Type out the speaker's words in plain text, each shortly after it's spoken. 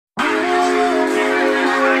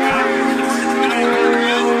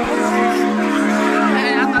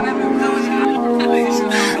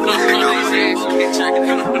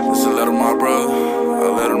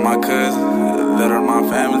my cousin, letter to my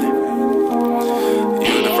family.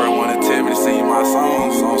 You was the first one to tell me to sing my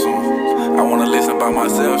songs on some I wanna listen by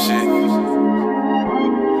myself shit.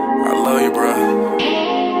 I love you, bruh.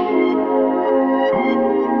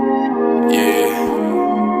 Yeah.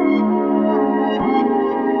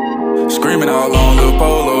 Screaming all on the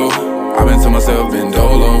POLO. I been to myself in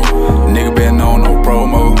dolo. Nigga been on no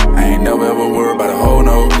promo. I ain't never ever worried about a hoe,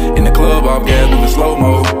 no. In the club, off gas, moving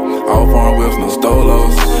slow-mo. All foreign whips, no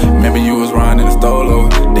stolos. Remember you was riding in the stolo.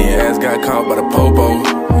 Then your ass got caught by the popo.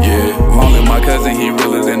 Yeah, long live my cousin, he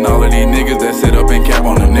realer than all of these niggas that sit up and cap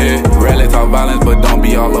on the net. Rarely talk violence, but don't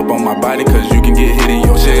be all up on my body, cause you can get hit in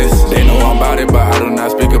your chest. They know I'm about it, but I do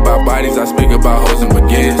not speak about bodies, I speak about hoes and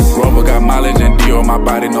baguettes. Rover got mileage and D on my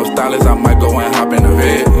body, no stylist, I might go and hop in the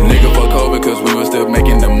vet. Nigga fuck COVID, cause we was still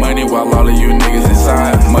making the money while all of you niggas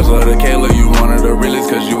inside. Much love to Kayla, you one of the realest,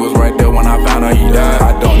 cause you was right there when I found out he died.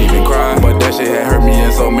 I don't even cry, but that shit had hurt me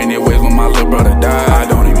in so many ways when my little brother died. I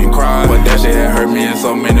don't even cry, but that shit had hurt me in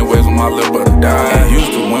so many ways when my little brother died. And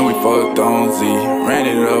used to when we fucked on Z, ran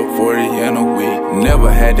it up 40 in a week.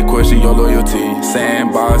 Never had to question your loyalty.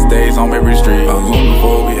 Sandbox days on every street. Aluminum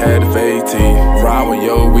before we had the fake tee. Ride with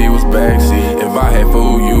yo, we was backseat. If I had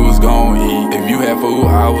food, you was gon' eat. If you had food,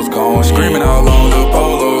 I was gon' screaming all on the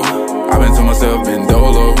POLO. I been to myself in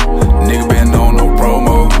dolo. Nigga been on no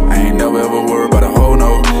promo. I ain't never ever worried about a hoe,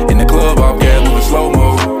 no. In the club, off gas, moving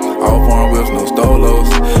slow-mo. All foreign whips, no stolos.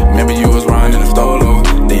 Remember you was riding in the stolo.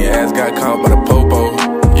 Then your ass got caught by the popo.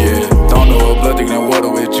 Yeah, don't know a blood thicker than water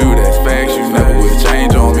with you, that's facts. You never would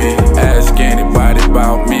change on me. Ask anybody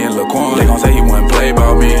about me and Laquan, they gon' say he wouldn't play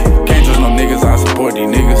about me. Can't trust no niggas, I support these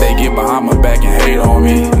niggas. They get behind my back and hate on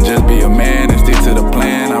me. Just be a man and stick to the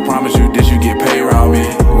plan. I promise you this, you get paid around me.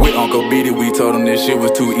 With Uncle Beatty, we told him this shit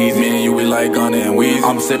was too easy. Me and you, we like Gunna and Weezy.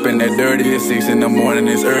 I'm sipping that dirty, it's 6 in the morning,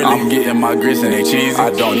 it's early. I'm getting my grits and they cheesy. I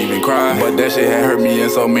don't even cry, but that shit had hurt me in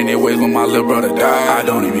so many ways when my little brother died. I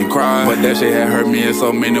don't even cry, but that shit had hurt me in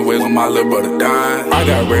so many ways when my little brother died. I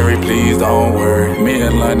got Rary, please don't worry. Me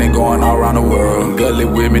in London going all around the world. Gully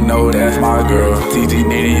with me, know that's my girl. TG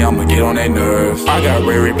needy, I'ma get on their nerves. I got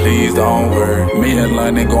Rary, please don't worry. Me in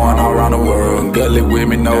London going all around the world. Gully with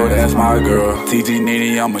me, know that's my girl. TG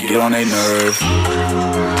needy, I'ma get on their nerves.